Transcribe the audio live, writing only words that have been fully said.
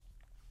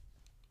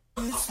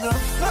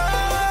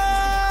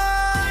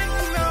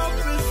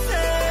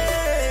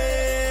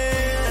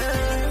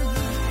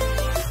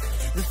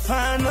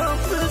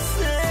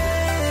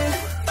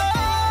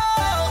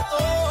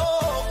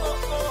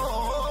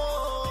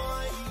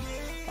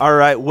All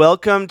right,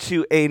 welcome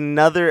to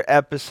another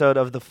episode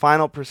of the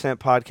Final Percent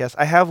Podcast.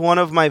 I have one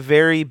of my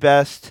very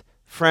best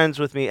friends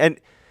with me, and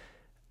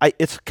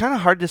it's kind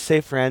of hard to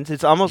say friends.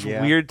 It's almost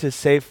weird to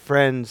say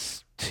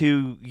friends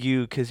to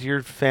you because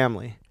you're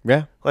family.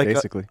 Yeah, like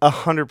basically.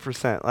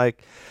 100%.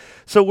 Like,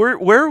 so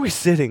where are we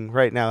sitting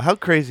right now? How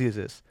crazy is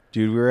this?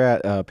 Dude, we're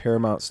at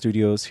Paramount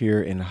Studios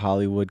here in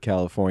Hollywood,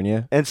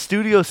 California. And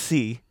Studio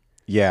C.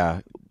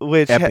 Yeah,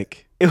 which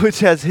epic.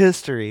 Which has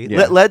history.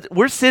 Yeah.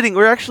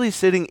 We're actually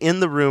sitting in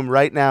the room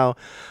right now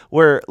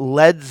where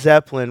Led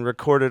Zeppelin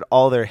recorded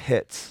all their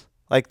hits.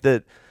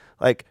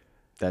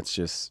 That's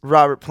just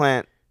Robert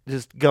Plant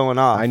just going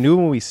off. I knew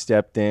when we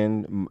stepped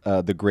in,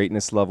 the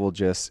greatness level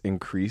just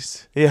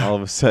increased. Yeah. All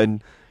of a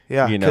sudden.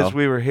 Yeah, because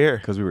we were here.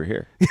 Because we were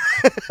here.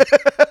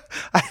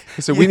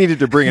 So we needed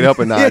to bring it up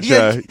a notch.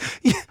 Yeah.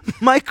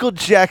 Michael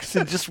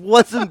Jackson just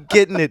wasn't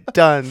getting it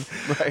done.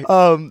 Right.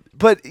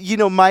 But,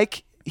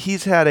 Mike,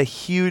 he's had a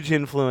huge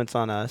influence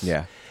on us.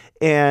 Yeah.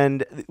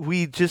 And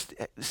we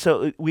have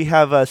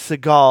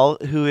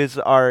Segal, who is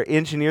our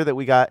engineer that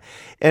we got.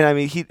 And I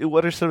mean,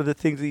 what are some of the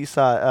things that you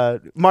saw?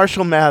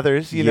 Marshall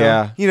Mathers, he did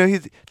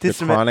the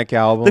some Chronic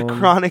album. The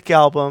Chronic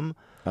album.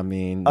 I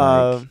mean,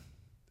 there's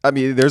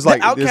the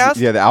Outkast? Outkast.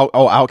 Yeah.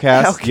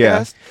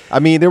 Outkast. I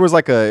mean, it was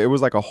like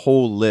a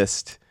whole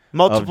list.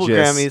 Multiple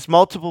Grammys,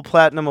 multiple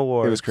platinum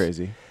awards. It was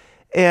crazy.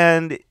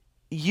 And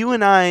you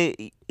and I,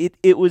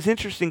 it was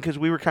interesting because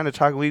we were kind of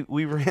talking.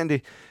 We ran to,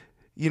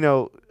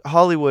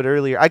 Hollywood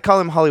earlier. I call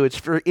him Hollywood.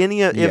 For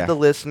any of the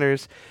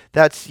listeners,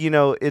 that's,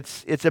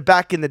 it's a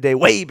back in the day,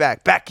 way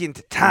back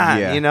into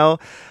time,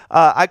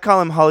 I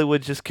call him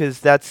Hollywood just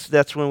because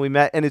that's when we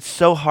met. And it's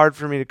so hard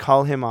for me to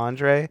call him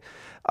Andre.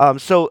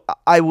 So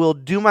I will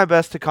do my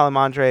best to call him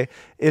Andre.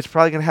 It's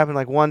probably going to happen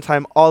like one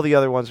time. All the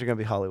other ones are going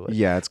to be Hollywood.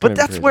 Yeah, but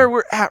that's where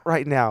we're at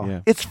right now. Yeah.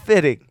 It's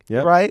fitting,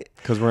 right?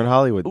 Because we're in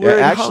Hollywood. We're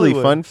in Actually,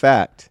 Hollywood. Fun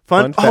fact.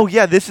 Oh,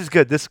 yeah, this is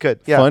good.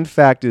 Yeah. Fun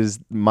fact is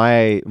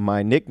my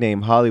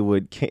nickname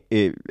Hollywood.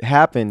 It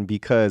happened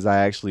because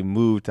I actually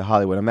moved to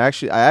Hollywood.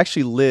 I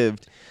actually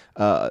lived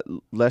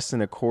less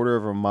than a quarter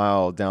of a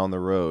mile down the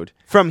road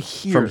from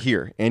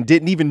here, and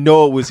didn't even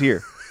know it was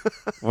here.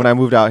 When I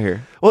moved out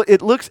here. Well,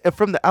 it looks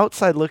from the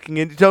outside looking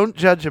in. Don't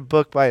judge a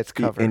book by its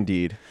cover.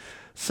 Indeed.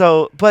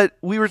 So, but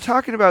we were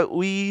talking about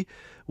we've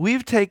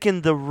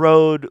taken the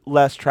road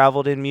less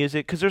traveled in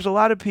music because there's a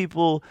lot of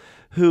people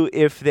who,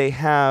 if they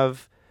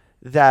have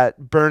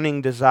that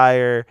burning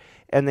desire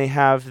and they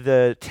have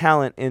the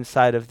talent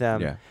inside of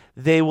them,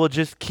 they will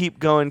just keep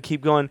going.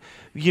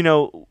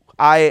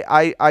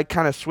 I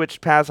kind of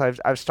switched paths.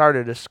 I've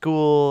started a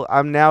school.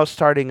 I'm now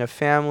starting a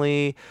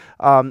family.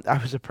 I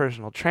was a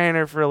personal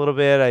trainer for a little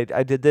bit.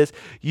 I did this.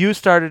 You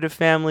started a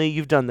family.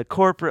 You've done the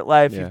corporate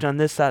life. You've done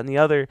this, that, and the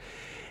other.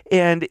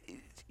 And,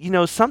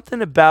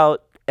 something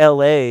about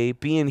L.A.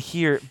 being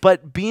here,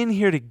 but being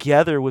here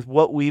together with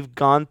what we've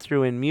gone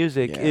through in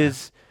music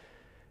is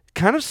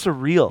kind of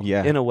surreal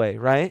in a way,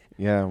 right?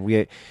 Yeah.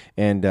 We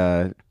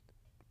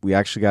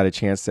actually got a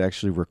chance to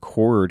actually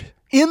record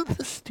in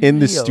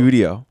the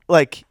studio.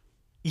 Okay,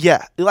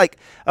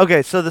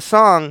 so the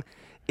song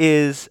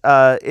is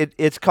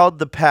it's called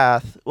The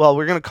Path. Well,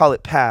 we're going to call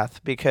it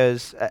Path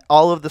because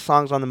all of the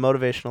songs on the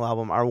Motivational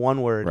album are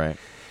one word. Right.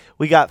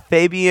 We got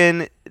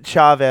Fabian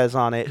Chavez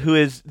on it, who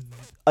is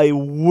a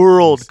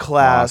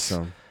world-class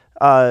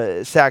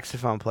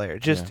saxophone player.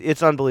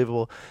 It's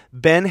unbelievable.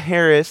 Ben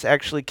Harris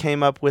actually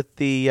came up with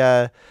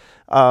the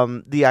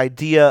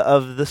idea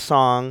of the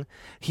song.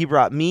 He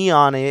brought me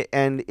on it,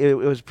 and it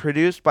was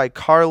produced by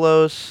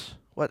Carlos.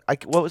 What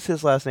was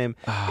his last name?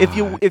 If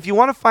you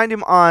want to find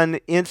him on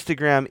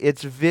Instagram,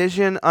 it's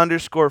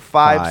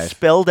Vision_5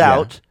 spelled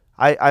out.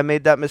 I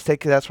made that mistake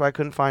because that's why I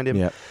couldn't find him.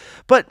 Yep.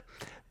 But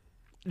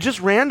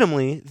just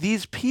randomly,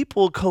 these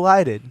people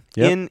collided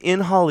in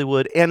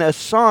Hollywood, and a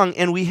song,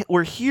 and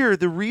we're here.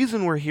 The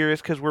reason we're here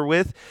is because we're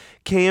with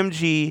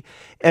KMG,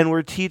 and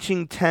we're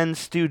teaching 10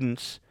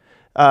 students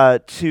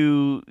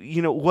to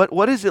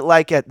what is it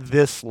like at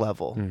this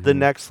level, the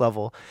next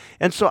level.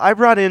 And so I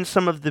brought in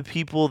some of the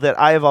people that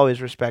I have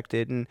always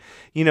respected, and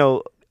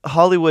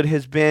Hollywood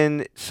has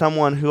been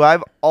someone who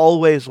I've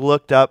always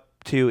looked up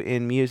to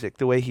in music,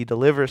 the way he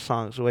delivers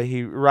songs, the way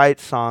he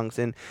writes songs,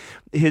 and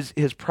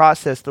his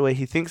process, the way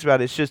he thinks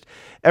about it. It's just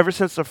ever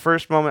since the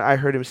first moment I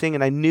heard him sing,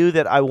 and I knew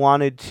that I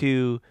wanted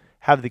to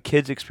have the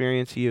kids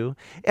experience you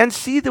and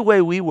see the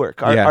way we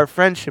work, our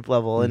friendship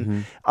level,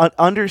 and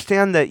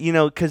understand that,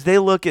 because they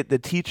look at the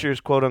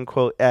teachers, quote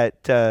unquote,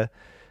 at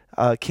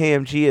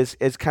KMG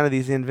as kind of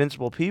these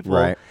invincible people.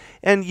 Right.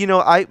 And,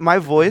 my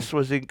voice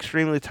was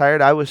extremely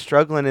tired. I was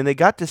struggling, and they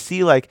got to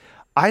see,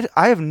 I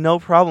have no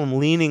problem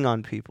leaning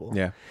on people.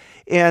 Yeah.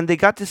 And they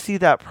got to see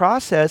that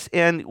process.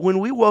 And when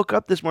we woke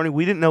up this morning,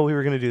 we didn't know we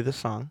were going to do this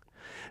song.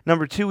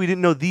 Number two, we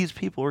didn't know these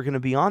people were going to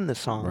be on the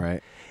song.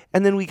 Right.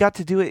 And then we got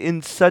to do it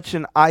in such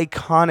an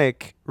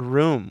iconic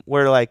room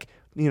where,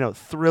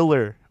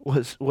 Thriller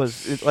was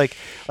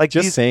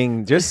just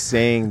saying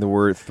the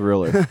word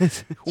Thriller.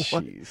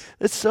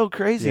 It's so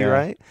crazy,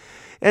 right?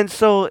 And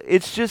so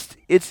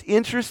it's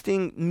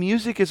interesting.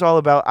 Music is all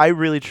about, I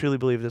really truly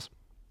believe this.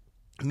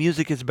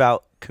 Music is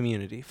about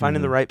community,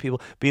 finding the right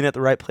people, being at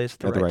the right place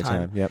at the right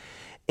time. Yep.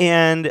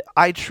 And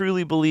I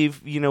truly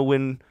believe,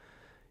 when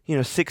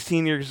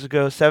 16 years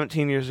ago,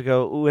 17 years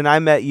ago, when I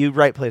met you,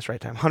 right place,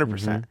 right time,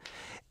 100%.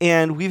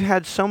 And we've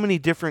had so many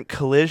different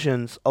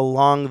collisions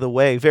along the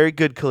way, very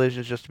good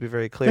collisions, just to be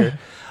very clear,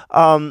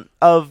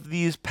 of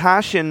these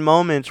passion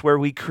moments where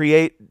we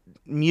create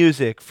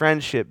music,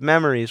 friendship,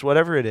 memories,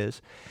 whatever it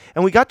is.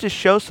 And we got to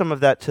show some of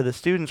that to the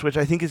students, which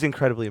I think is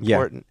incredibly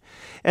important.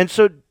 And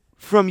so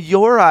from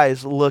your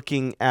eyes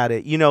looking at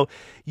it,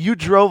 you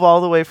drove all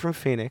the way from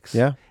Phoenix.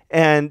 Yeah.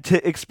 And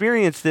to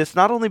experience this,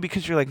 not only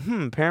because you're like,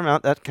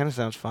 Paramount, that kind of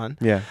sounds fun.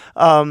 Yeah.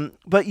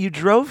 But you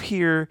drove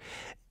here.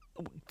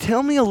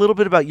 Tell me a little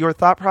bit about your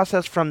thought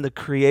process from the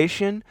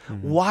creation.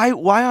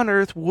 Why on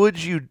earth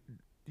would you,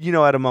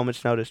 at a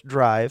moment's notice,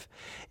 drive?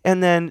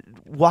 And then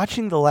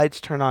watching the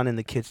lights turn on in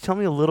the kids. Tell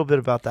me a little bit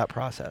about that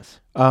process.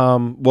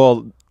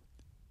 Well,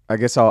 I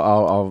guess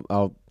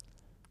I'll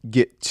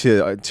get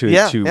to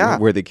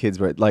where the kids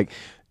were. Like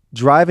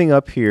driving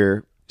up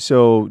here.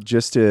 So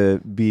just to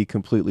be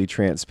completely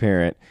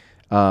transparent,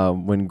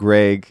 when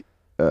Greg,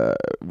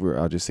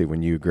 I'll just say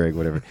when you, Greg,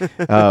 whatever,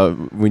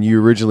 when you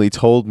originally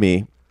told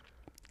me,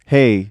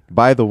 hey,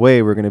 by the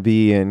way, we're going to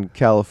be in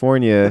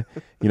California,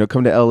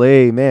 come to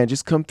LA, man,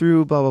 just come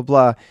through, blah,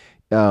 blah,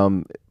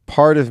 blah.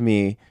 Part of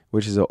me,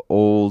 which is an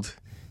old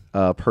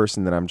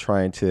person that I'm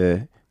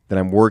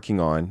working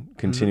on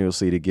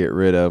continuously to get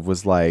rid of,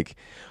 was like,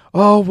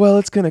 oh, well,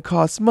 it's going to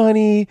cost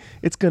money.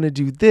 It's going to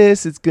do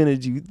this. It's going to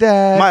do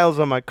that. Miles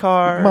on my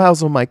car. Wah.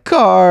 So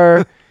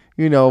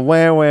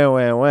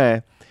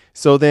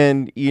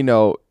then, me.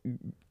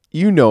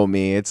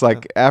 It's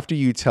like after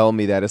you tell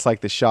me that, it's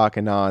like the shock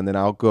and awe, and then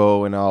I'll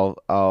go and I'll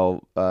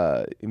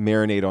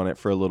marinate on it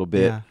for a little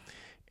bit. Yeah.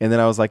 And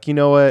then I was like, you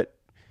know what?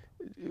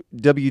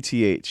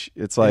 WTH.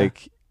 It's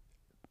like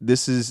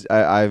this is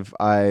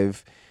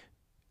I've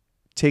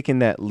taken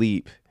that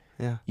leap.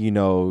 Yeah.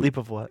 Leap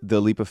of what?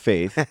 The leap of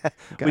faith.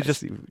 we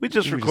just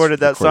recorded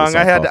that song.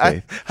 I had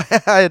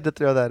to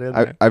throw that in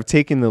there. I've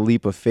taken the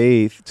leap of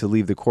faith to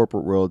leave the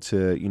corporate world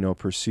to,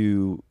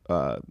 pursue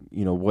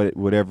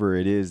whatever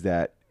it is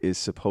that is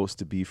supposed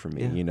to be for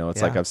me.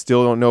 It's like I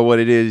still don't know what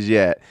it is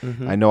yet.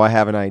 I know I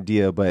have an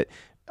idea, but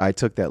I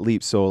took that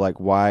leap. So like,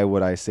 why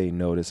would I say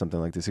no to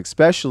something like this?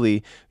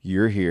 Especially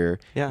you're here,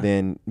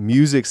 then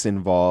music's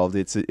involved.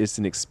 It's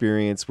an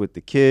experience with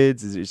the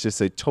kids. It's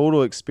just a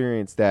total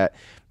experience that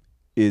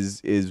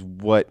is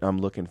what I'm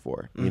looking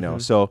for,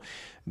 So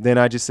then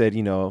I just said,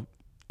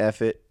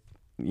 F it,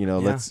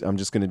 I'm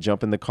just going to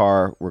jump in the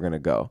car. We're going to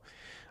go.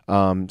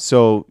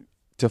 So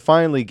to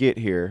finally get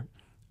here,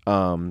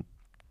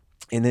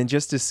 and then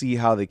just to see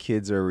how the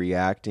kids are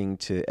reacting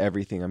to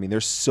everything. I mean, they're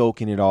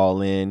soaking it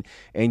all in,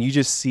 and you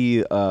just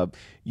see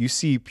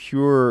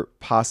pure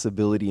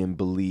possibility and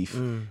belief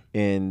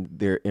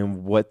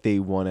in what they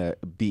want to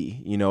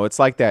be. It's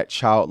like that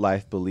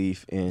childlike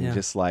belief in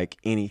just like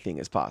anything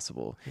is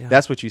possible.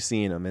 That's what you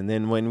see in them. And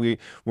then when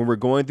we're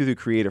going through the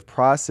creative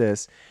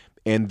process,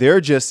 and they're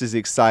just as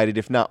excited,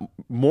 if not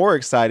more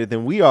excited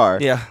than we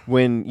are.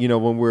 When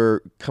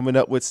we're coming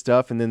up with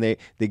stuff, and then they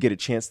get a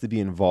chance to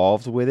be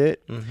involved with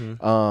it.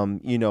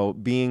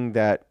 Being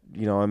that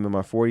I'm in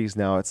my 40s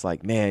now, it's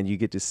like, man, you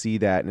get to see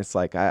that, and it's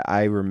like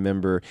I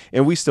remember,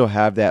 and we still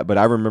have that, but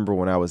I remember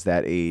when I was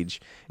that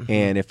age,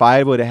 and if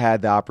I would have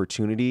had the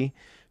opportunity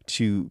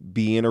to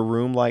be in a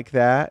room like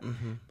that,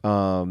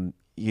 I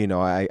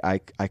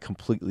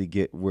completely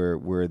get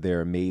where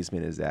their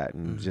amazement is at,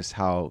 and just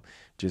how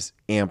just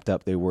amped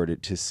up they were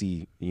to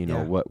see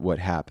what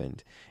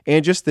happened,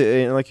 and just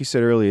and like you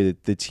said earlier,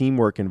 the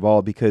teamwork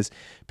involved, because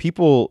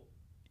people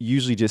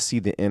usually just see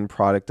the end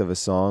product of a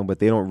song, but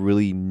they don't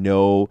really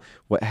know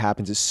what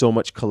happens. There's so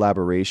much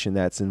collaboration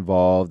that's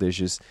involved. There's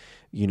just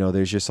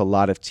a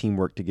lot of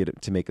teamwork to get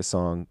it, to make a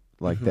song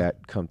like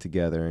that come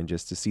together, and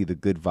just to see the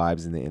good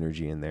vibes and the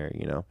energy in there.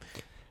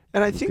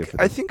 And I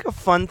think a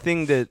fun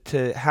thing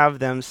to have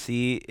them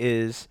see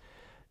is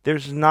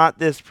there's not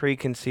this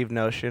preconceived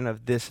notion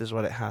of this is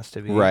what it has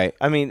to be. Right.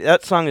 I mean,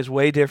 that song is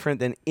way different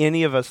than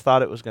any of us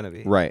thought it was going to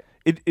be. Right.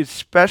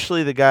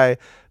 Especially the guy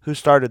who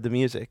started the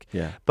music.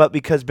 Yeah. But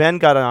because Ben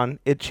got on,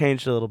 it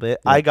changed a little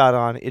bit. Yeah. I got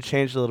on, it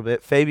changed a little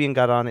bit. Fabian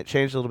got on, it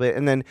changed a little bit.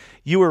 And then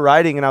you were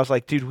writing, and I was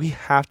like, dude, we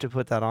have to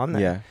put that on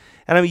there. Yeah.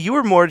 And I mean, you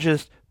were more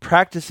just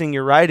practicing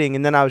your writing,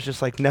 and then I was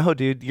just like, no,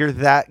 dude, you're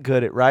that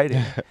good at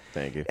writing.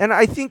 Thank you. And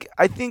I think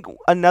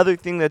another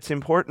thing that's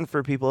important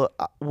for people,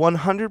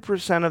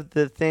 100% of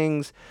the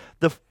things,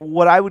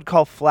 what I would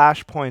call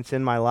flashpoints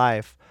in my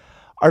life,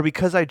 are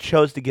because I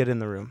chose to get in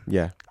the room.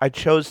 Yeah. I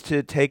chose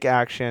to take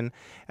action,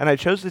 and I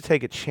chose to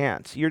take a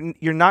chance.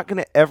 You're not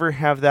going to ever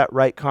have that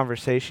right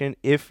conversation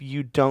if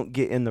you don't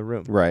get in the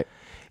room. Right.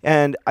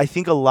 And I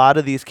think a lot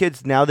of these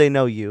kids, now they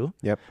know you.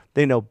 Yep.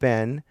 They know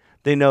Ben.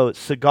 They know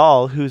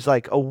Seagal, who's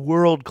like a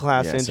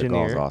world-class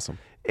engineer. Seagal's awesome.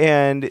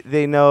 And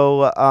they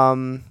know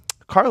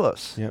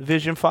Carlos,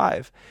 Vision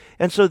 5.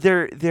 And so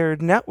their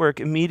network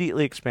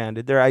immediately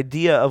expanded. Their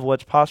idea of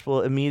what's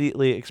possible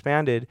immediately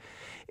expanded.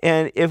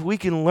 And if we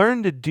can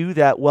learn to do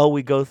that while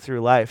we go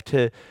through life,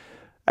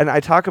 and I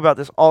talk about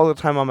this all the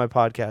time on my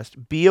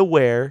podcast, be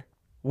aware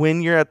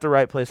when you're at the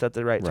right place at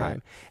the right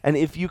time. And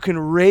if you can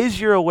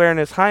raise your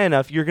awareness high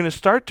enough, you're going to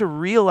start to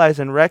realize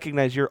and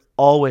recognize you're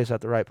always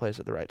at the right place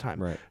at the right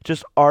time. Right.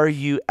 Just, are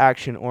you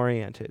action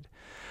oriented?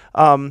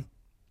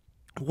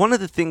 One of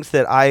the things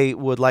that I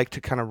would like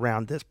to kind of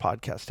round this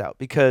podcast out,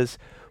 because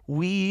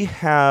we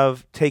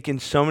have taken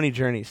so many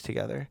journeys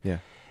together. Yeah.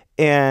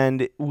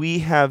 And we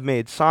have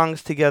made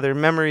songs together,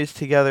 memories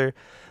together.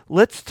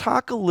 Let's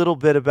talk a little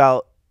bit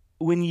about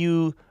when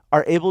you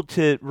are able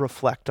to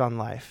reflect on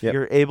life.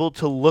 You're able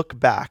to look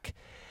back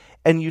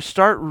and you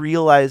start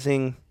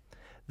realizing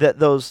that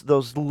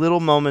those little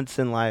moments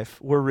in life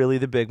were really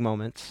the big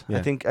moments.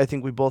 I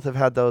think we both have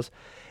had those.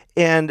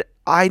 And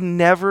I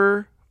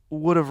never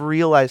would have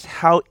realized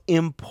how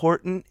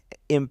important,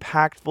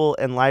 impactful,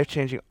 and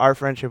life-changing our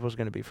friendship was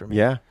going to be for me.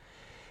 Yeah.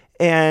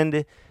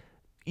 And,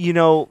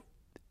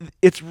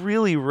 it's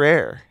really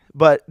rare,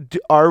 but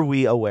are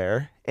we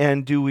aware?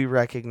 And do we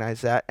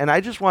recognize that? And I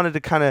just wanted to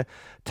kind of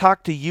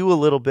talk to you a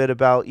little bit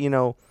about,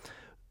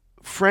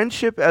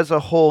 friendship as a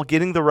whole,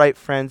 getting the right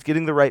friends,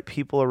 getting the right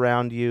people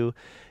around you.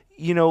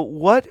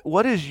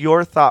 What is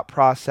your thought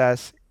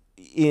process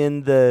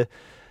in the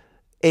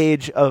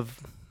age of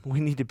we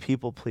need to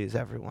people please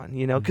everyone,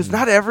 because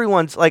not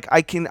everyone's like,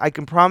 I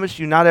can promise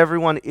you not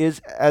everyone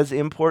is as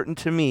important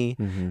to me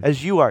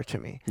as you are to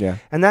me. Yeah.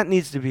 And that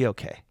needs to be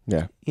okay.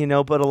 Yeah.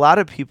 But a lot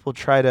of people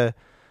try to,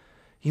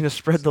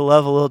 spread the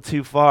love a little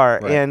too far.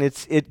 Right. And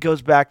it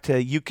goes back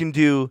to, you can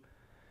do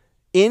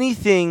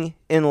anything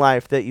in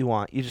life that you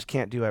want. You just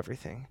can't do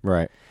everything.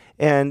 Right.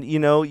 And,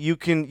 you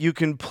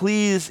can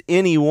please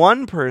any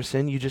one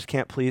person. You just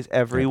can't please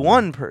every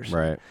one person.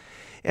 Right.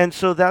 And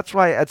so that's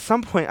why at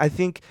some point, I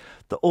think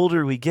the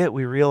older we get,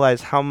 we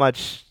realize how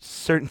much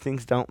certain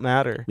things don't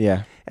matter.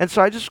 Yeah. And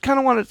so I just kind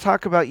of want to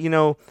talk about,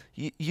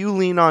 you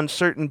lean on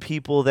certain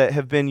people that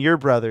have been your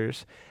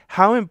brothers.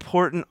 How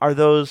important are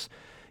those,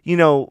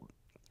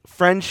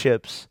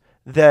 friendships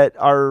that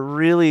are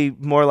really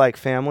more like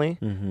family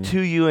to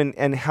you,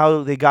 and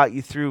how they got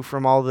you through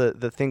from all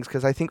the things?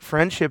 Because I think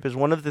friendship is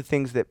one of the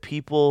things that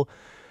people,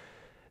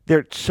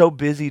 they're so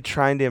busy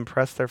trying to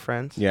impress their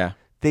friends. Yeah.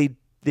 They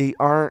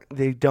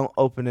don't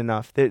open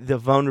enough. The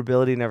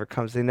vulnerability never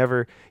comes. They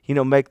never,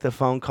 make the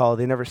phone call.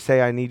 They never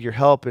say, I need your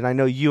help. And I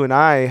know you and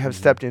I have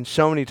stepped in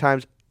so many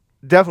times,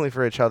 definitely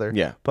for each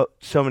other, but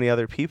so many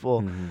other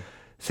people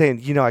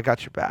saying, I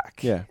got your back.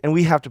 Yeah. And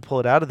we have to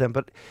pull it out of them.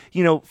 But,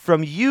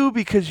 from you,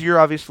 because you're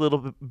obviously a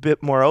little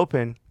bit more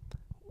open,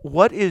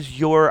 what is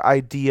your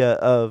idea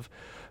of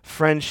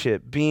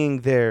friendship,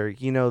 being there,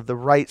 the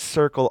right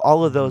circle,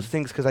 all of those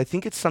things? Because I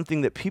think it's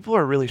something that people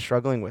are really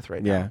struggling with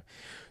right now. Yeah.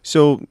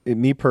 So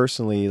me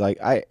personally, like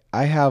I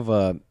have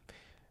a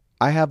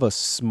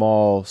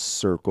small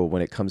circle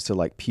when it comes to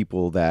like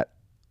people that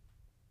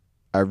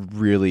I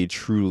really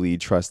truly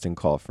trust and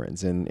call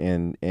friends,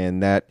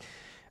 and that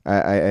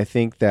I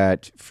think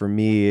that for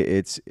me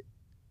it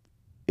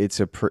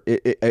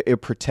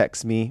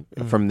protects me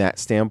from that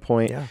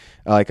standpoint. Yeah.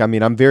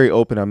 I'm very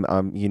open.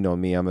 I'm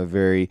me. I'm a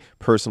very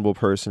personable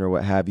person or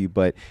what have you.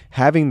 But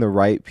having the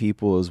right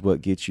people is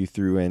what gets you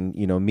through. And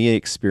me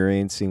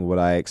experiencing what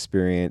I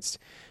experienced,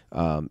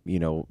 back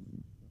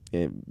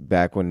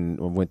when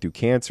I went through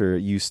cancer,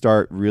 you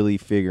start really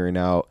figuring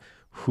out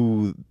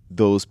who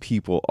those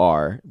people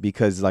are,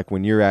 because like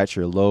when you're at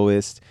your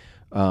lowest,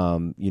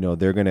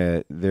 they're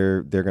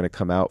gonna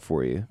come out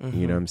for you.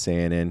 You know what I'm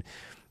saying? And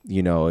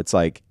it's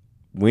like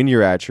when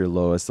you're at your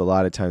lowest, a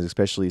lot of times,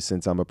 especially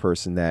since I'm a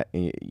person that,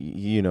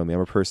 I'm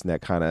a person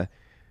that kind of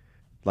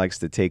likes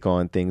to take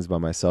on things by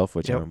myself,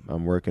 which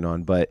I'm working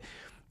on. But,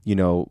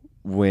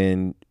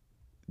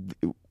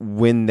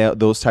 when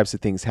those types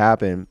of things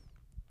happen,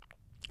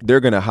 they're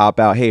going to hop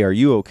out. Hey, are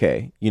you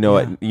okay?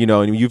 And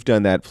you've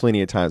done that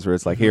plenty of times where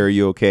it's like, hey, are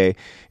you okay?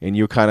 And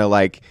you kind of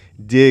like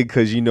dig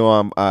because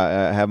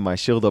I have my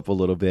shield up a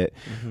little bit.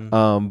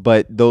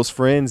 But those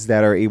friends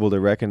that are able to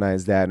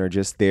recognize that and are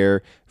just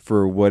there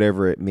for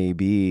whatever it may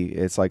be,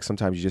 it's like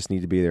sometimes you just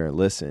need to be there and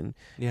listen.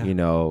 Yeah.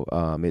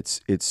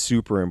 It's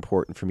super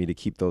important for me to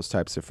keep those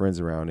types of friends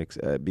around,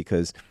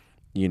 because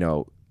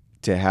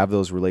to have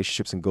those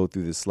relationships and go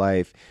through this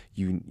life,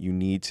 you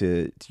need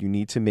to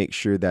make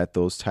sure that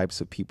those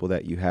types of people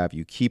that you have,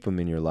 you keep them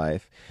in your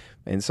life.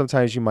 And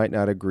sometimes you might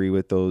not agree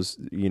with those,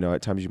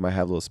 at times you might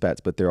have little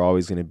spats, but they're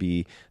always going to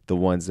be the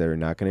ones that are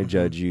not going to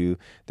judge you.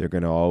 They're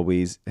going to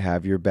always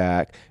have your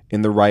back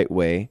in the right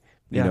way.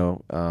 They're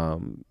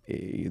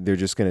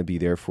just going to be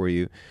there for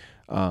you.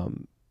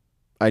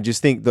 I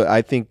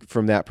think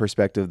from that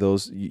perspective,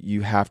 those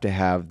you have to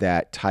have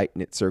that tight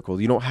knit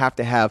circle. You don't have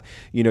to have,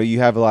 you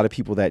have a lot of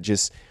people that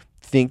just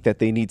think that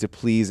they need to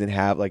please and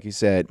have, like you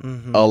said,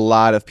 a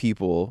lot of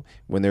people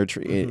when they're.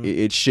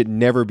 It should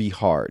never be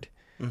hard.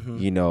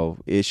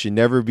 It should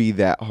never be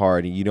that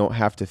hard, and you don't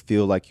have to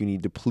feel like you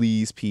need to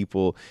please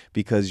people,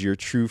 because your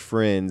true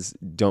friends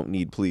don't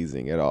need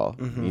pleasing at all.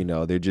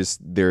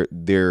 They're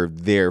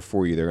there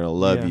for you. They're going to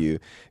love you.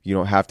 You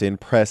don't have to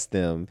impress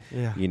them.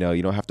 You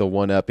don't have to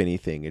one up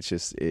anything. It's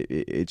just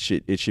it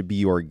should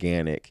be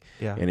organic,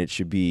 and it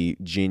should be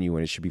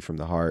genuine. It should be from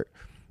the heart.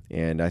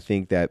 And I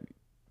think that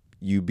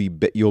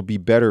you'll be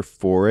better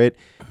for it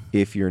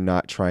if you're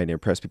not trying to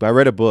impress people. I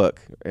read a book,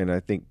 and I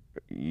think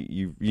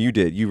you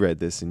read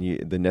this,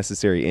 and The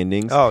Necessary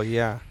Endings. Oh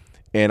yeah.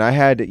 And I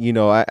had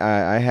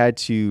I had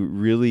to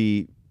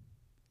really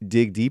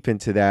dig deep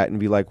into that and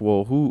be like,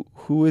 well,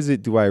 who is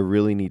it do I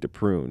really need to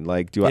prune?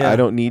 Like, I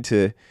don't need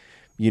to,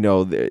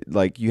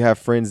 like, you have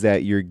friends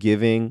that you're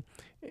giving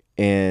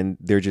and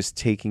they're just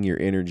taking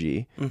your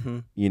energy.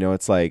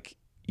 It's like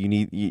you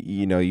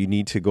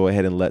need to go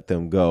ahead and let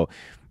them go.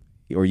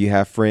 Or you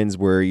have friends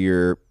where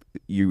you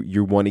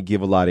want to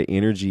give a lot of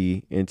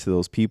energy into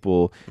those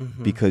people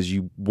because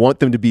you want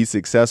them to be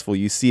successful.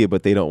 You see it,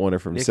 but they don't want it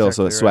for themselves.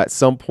 Exactly So at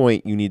some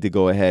point you need to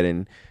go ahead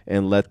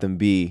and let them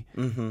be,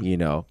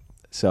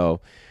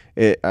 So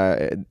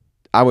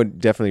I would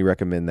definitely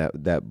recommend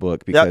that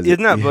book, because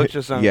isn't that book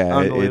just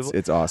unbelievable?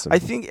 It's awesome. I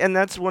think, and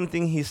that's one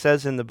thing he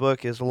says in the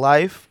book, is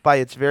life by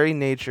its very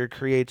nature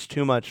creates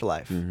too much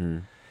life.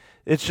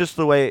 It's just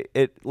the way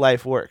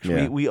life works.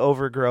 Yeah. We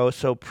overgrow,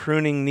 so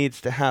pruning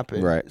needs to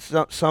happen. Right.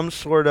 Some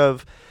sort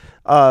of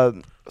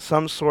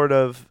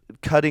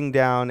cutting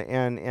down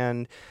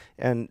and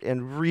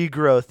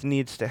regrowth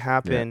needs to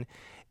happen.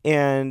 Yeah.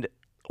 And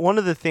one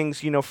of the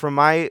things, from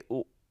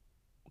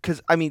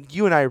because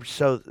you and I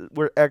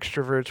we're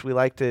extroverts. We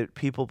like to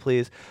people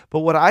please.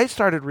 But what I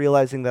started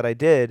realizing that I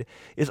did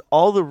is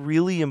all the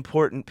really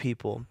important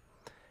people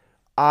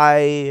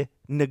I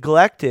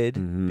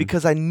neglected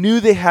because I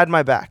knew they had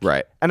my back.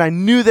 Right. And I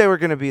knew they were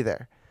going to be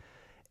there.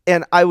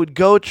 And I would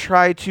go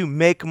try to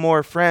make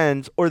more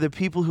friends, or the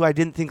people who I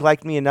didn't think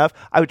liked me enough,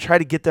 I would try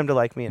to get them to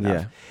like me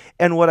enough. Yeah.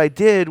 And what I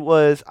did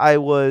was I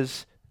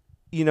was,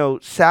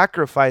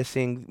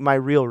 sacrificing my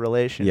real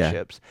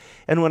relationships.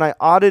 Yeah. And when I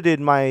audited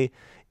my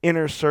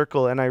inner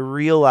circle and I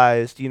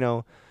realized,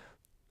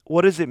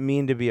 what does it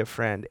mean to be a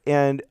friend?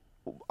 And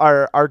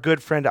our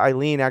good friend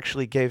Eileen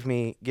actually gave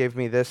me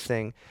this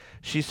thing.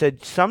 She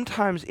said,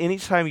 sometimes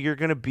anytime you're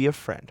going to be a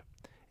friend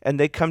and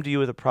they come to you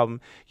with a problem,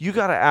 you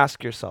got to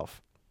ask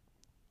yourself,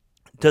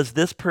 does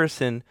this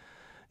person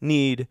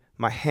need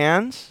my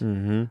hands,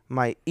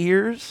 my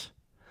ears,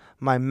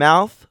 my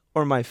mouth,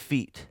 or my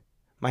feet?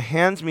 My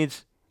hands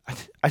means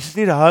I just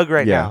need a hug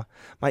right now.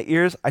 My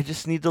ears, I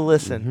just need to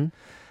listen.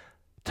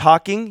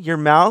 Talking, your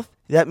mouth,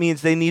 that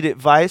means they need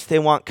advice, they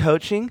want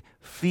coaching.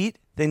 Feet,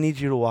 they need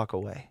you to walk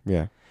away.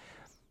 Yeah.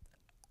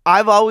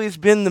 I've always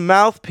been the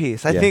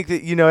mouthpiece. I think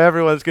that,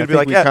 everyone's going to be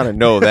like, we kind of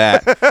know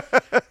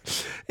that.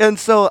 And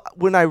so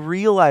when I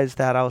realized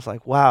that, I was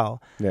like, wow,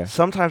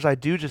 sometimes I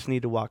do just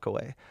need to walk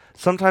away.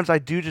 Sometimes I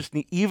do just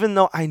need, even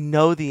though I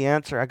know the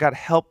answer, I got to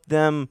help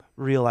them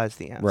realize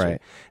the answer.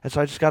 Right. And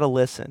so I just got to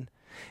listen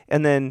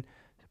and then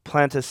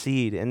plant a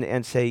seed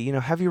and say,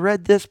 have you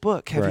read this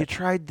book? Have you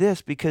tried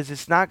this? Because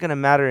it's not going to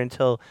matter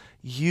until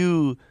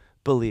you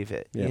believe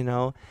it,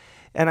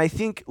 And I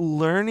think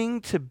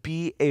learning to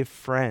be a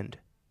friend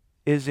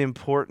is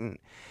important,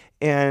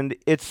 and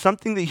it's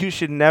something that you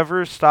should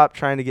never stop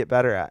trying to get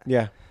better at.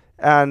 Yeah.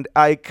 And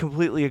I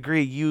completely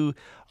agree. You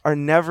are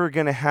never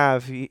going to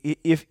have,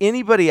 if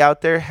anybody out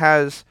there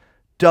has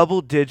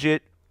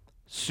double-digit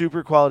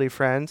super quality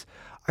friends,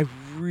 I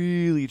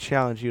really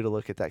challenge you to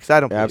look at that, because I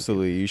don't believe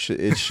absolutely you should.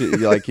 It should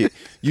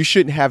you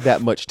shouldn't have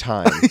that much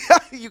time.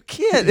 You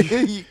can't have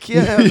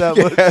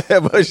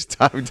that much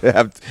time to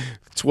have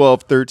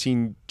 12,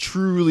 13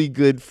 truly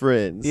good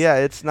friends. Yeah,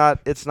 it's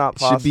not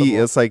possible.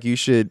 It's like you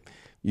should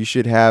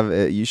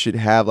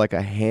have like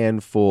a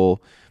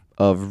handful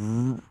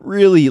of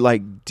really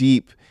like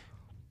deep,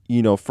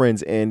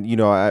 friends. And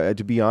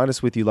to be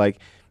honest with you, like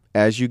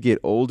as you get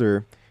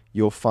older,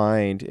 you'll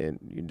find,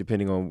 and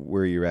depending on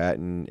where you're at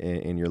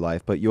in your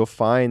life, but you'll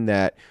find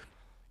that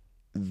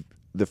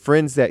the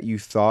friends that you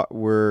thought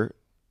were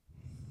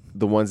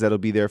the ones that'll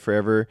be there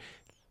forever,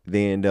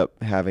 they end up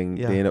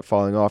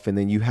falling off, and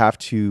then you have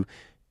to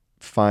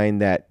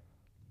find that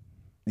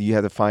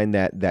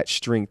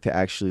strength to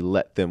actually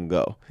let them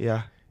go.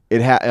 Yeah.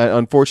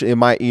 Unfortunately, it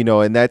might,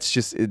 and that's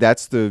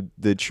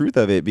the truth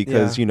of it,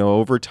 because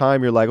over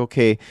time you're like,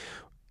 okay,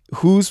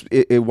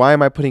 why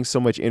am I putting so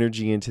much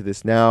energy into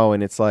this now?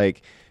 And it's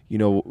like, is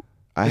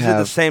it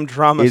the same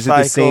drama cycle? Is it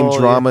the same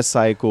drama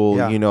cycle?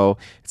 Yeah.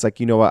 It's like,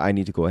 what? I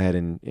need to go ahead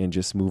and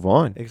just move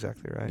on.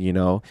 Exactly right.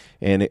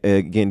 And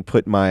again,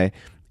 put my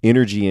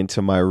energy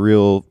into my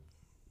real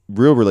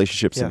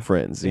relationships and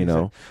friends,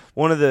 exactly.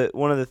 One of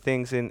the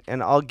things, and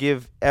I'll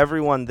give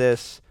everyone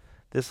this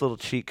little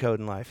cheat code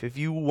in life. If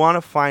you want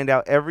to find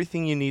out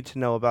everything you need to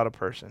know about a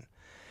person,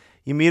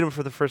 you meet them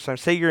for the first time.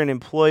 Say you're an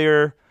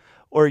employer,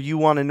 or you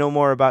want to know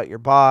more about your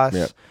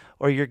boss,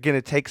 or you're going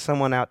to take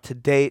someone out to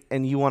date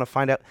and you want to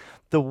find out.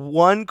 The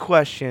one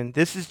question,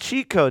 this is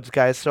cheat codes,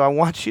 guys, so I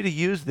want you to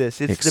use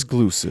this. It's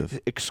exclusive.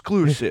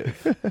 Exclusive.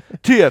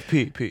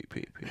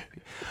 TFP.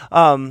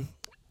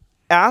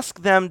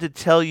 Ask them to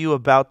tell you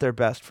about their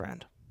best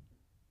friend.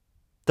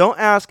 Don't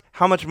ask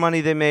how much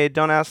money they made.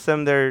 Don't ask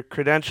them their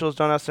credentials.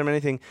 Don't ask them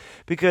anything.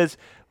 Because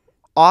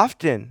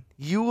often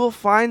you will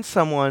find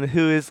someone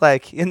who is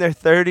like in their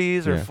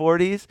 30s or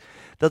 40s.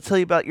 They'll tell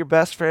you about your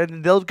best friend.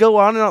 And they'll go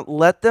on and on.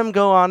 Let them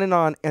go on,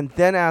 and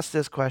then ask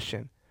this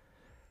question.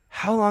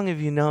 How long have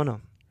you known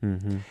them?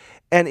 Mm-hmm.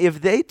 And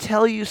if they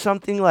tell you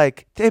something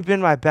like, they've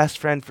been my best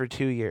friend for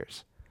 2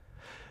 years.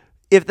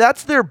 If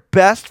that's their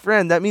best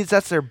friend, that means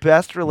that's their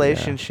best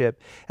relationship.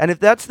 Yeah. And if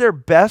that's their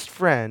best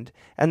friend,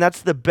 and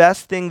that's the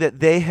best thing that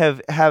they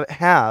have,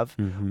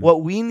 mm-hmm.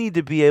 what we need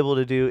to be able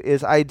to do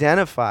is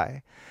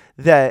identify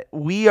that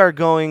we are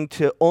going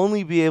to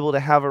only be able to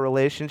have a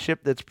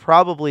relationship that's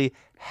probably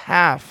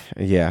half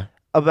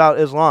about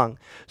as long.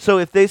 So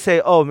if they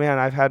say, oh man,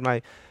 I've had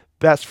my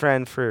best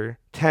friend for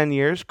 10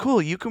 years,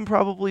 cool, you can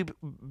probably,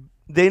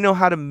 they know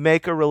how to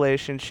make a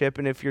relationship,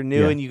 and if you're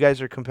new and you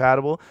guys are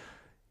compatible,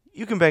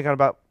 you can bank on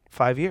about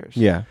 5 years.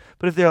 Yeah.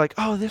 But if they're like,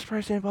 oh, this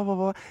person, blah, blah,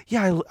 blah.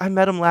 Yeah, I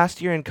met him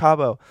last year in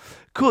Cabo.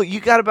 Cool. You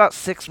got about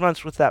 6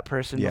 months with that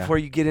person before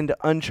you get into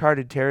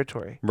uncharted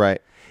territory. Right.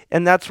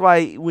 And that's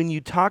why when you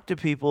talk to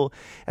people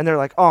and they're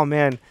like, oh,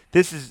 man,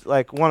 this is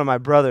like one of my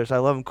brothers. I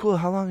love him. Cool.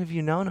 How long have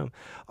you known him?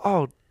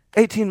 Oh,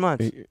 18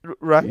 months.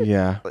 Right?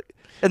 Yeah.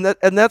 And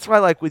that's why,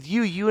 like, with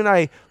you and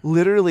I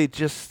literally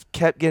just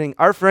kept getting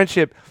our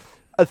friendship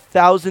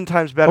 1,000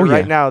 times better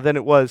right now than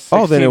it was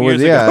 16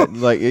 years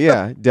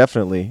ago.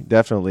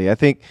 Definitely. I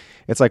think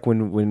it's like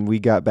when we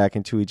got back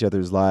into each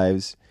other's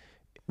lives,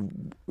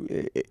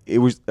 it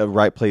was the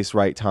right place,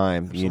 right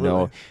time. Absolutely. You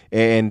know,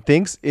 and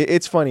things.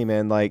 It's funny,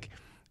 man. Like,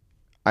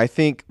 I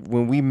think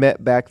when we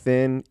met back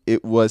then,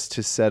 it was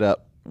to set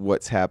up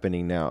what's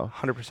happening now.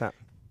 100%.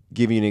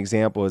 Give you an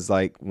example is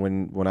like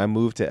when I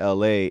moved to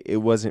LA,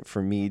 it wasn't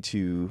for me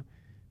to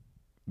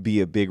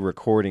be a big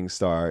recording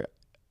star.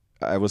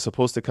 I was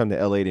supposed to come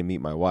to LA to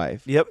meet my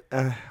wife. Yep,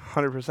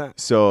 100%.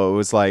 So it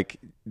was like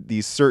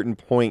these certain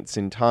points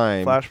in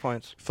time.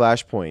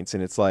 Flashpoints.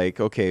 And it's like,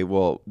 okay,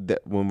 well,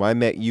 when I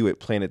met you, it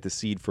planted the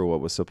seed for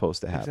what was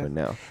supposed to happen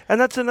now. And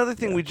that's another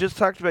thing we just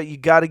talked about. You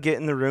got to get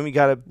in the room. You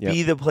got to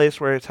be the place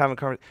where it's having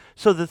conversation.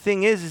 So the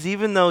thing is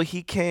even though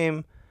he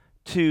came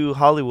to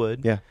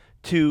Hollywood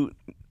to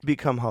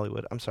become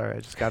Hollywood. I'm sorry, I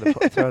just got to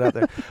throw it out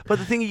there. But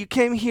the thing, you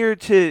came here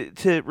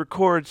to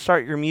record,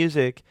 start your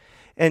music.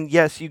 And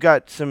yes, you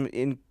got some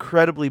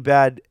incredibly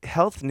bad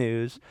health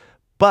news,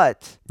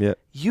 but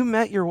you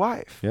met your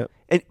wife. Yep.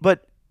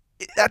 But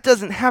that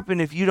doesn't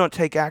happen if you don't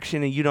take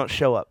action and you don't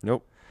show up.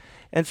 Nope.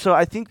 And so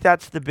I think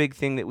that's the big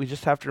thing that we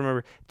just have to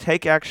remember.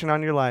 Take action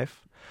on your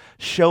life.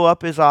 Show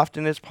up as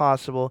often as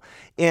possible.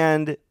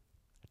 And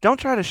don't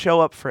try to show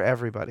up for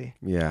everybody.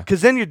 Yeah.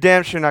 Because then you're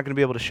damn sure not going to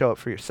be able to show up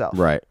for yourself.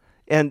 Right.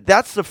 And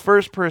that's the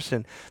first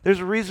person. There's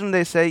a reason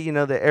they say, you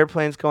know, the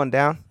airplane's going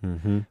down.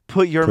 Mm-hmm.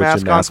 Put your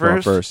mask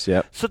on first.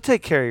 Yep. So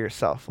take care of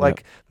yourself.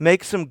 Like,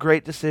 make some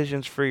great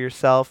decisions for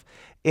yourself.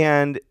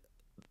 And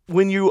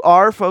when you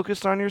are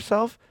focused on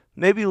yourself,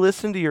 maybe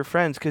listen to your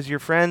friends, because your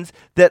friends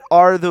that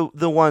are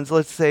the ones,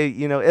 let's say,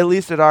 you know, at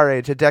least at our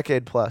age, a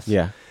decade plus.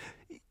 Yeah.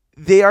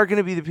 They are going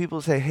to be the people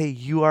who say, hey,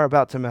 you are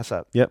about to mess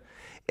up. Yep.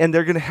 And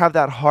they're going to have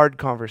that hard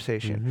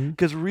conversation,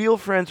 because real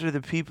friends are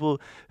the people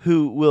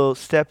who will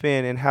step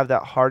in and have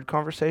that hard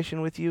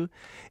conversation with you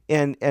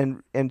and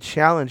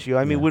challenge you.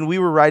 I mean, when we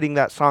were writing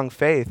that song,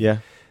 Faith,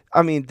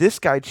 I mean, this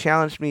guy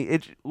challenged me.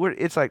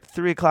 It's like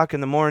 3 o'clock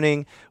in the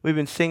morning. We've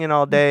been singing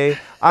all day.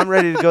 I'm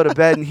ready to go to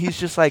bed. And he's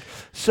just like,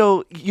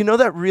 so you know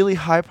that really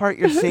high part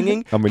you're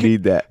singing? I'm going to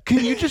need that.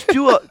 Can you just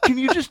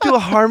do a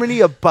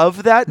harmony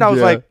above that? And I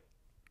was like,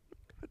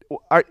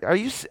 Are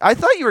you? I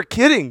thought you were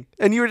kidding,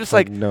 and you were just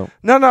like, no,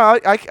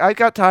 I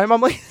got time. I'm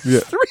like,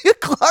 3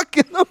 o'clock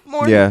in the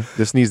morning. Yeah,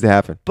 this needs to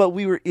happen. But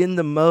we were in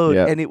the mode,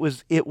 and it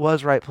was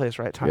right place,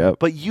 right time. Yep.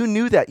 But you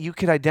knew that, you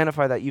could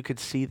identify that, you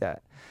could see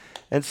that,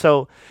 and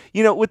so,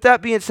 you know, with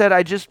that being said,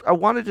 I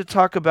wanted to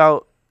talk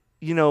about,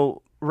 you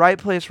know, right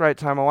place, right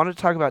time. I wanted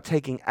to talk about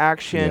taking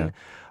action. Yeah.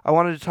 I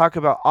wanted to talk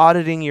about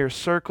auditing your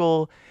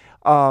circle.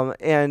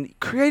 And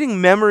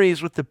creating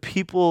memories with the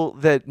people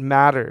that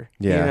matter,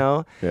 you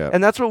know? Yeah.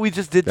 And that's what we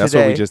just did today. That's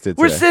what we just did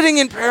today. We're sitting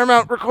in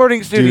Paramount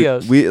Recording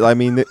Studios.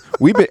 Dude,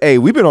 we've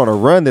been on a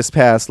run this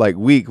past like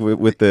week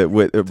with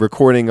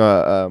recording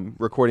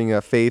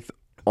Faith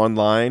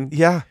online.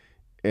 Yeah.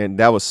 And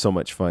that was so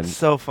much fun.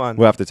 So fun.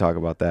 We'll have to talk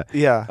about that.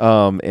 Yeah.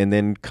 And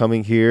then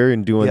coming here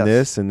and doing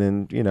this, and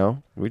then, you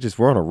know,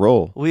 we're on a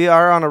roll. We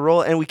are on a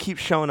roll, and we keep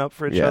showing up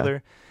for each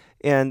other.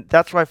 And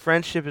that's why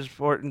friendship is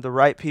important, the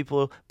right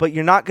people. But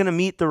you're not going to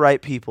meet the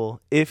right people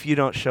if you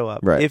don't show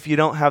up, if you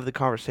don't have the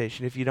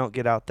conversation, if you don't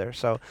get out there.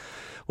 So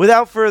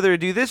without further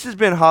ado, this has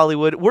been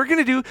Hollywood. We're going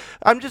to do,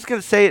 I'm just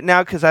going to say it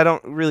now because I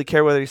don't really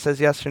care whether he says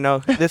yes or no.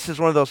 This is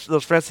one of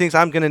those friends things.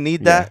 I'm going to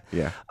need that.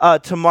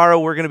 Tomorrow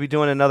we're going to be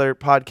doing another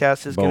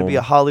podcast. It's going to be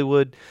a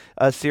Hollywood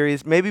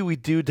series. Maybe we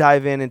do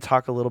dive in and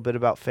talk a little bit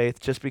about faith,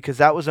 just because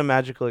that was a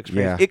magical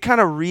experience. It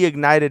kind of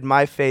reignited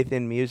my faith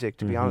in music,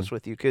 to be honest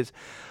with you, because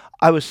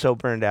I was so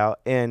burned out,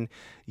 and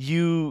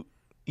you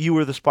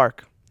were the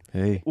spark.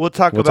 Hey, we'll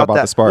talk about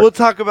that. The spark. We'll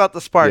talk about the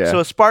spark. So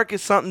a spark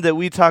is something that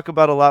we talk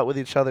about a lot with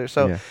each other.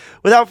 So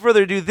without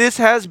further ado, this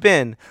has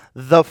been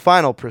The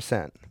Final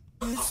Percent.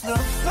 It's the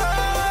final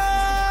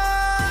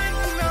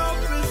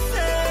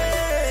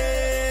percent.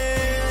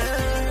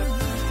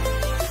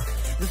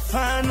 The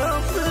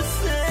final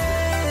percent.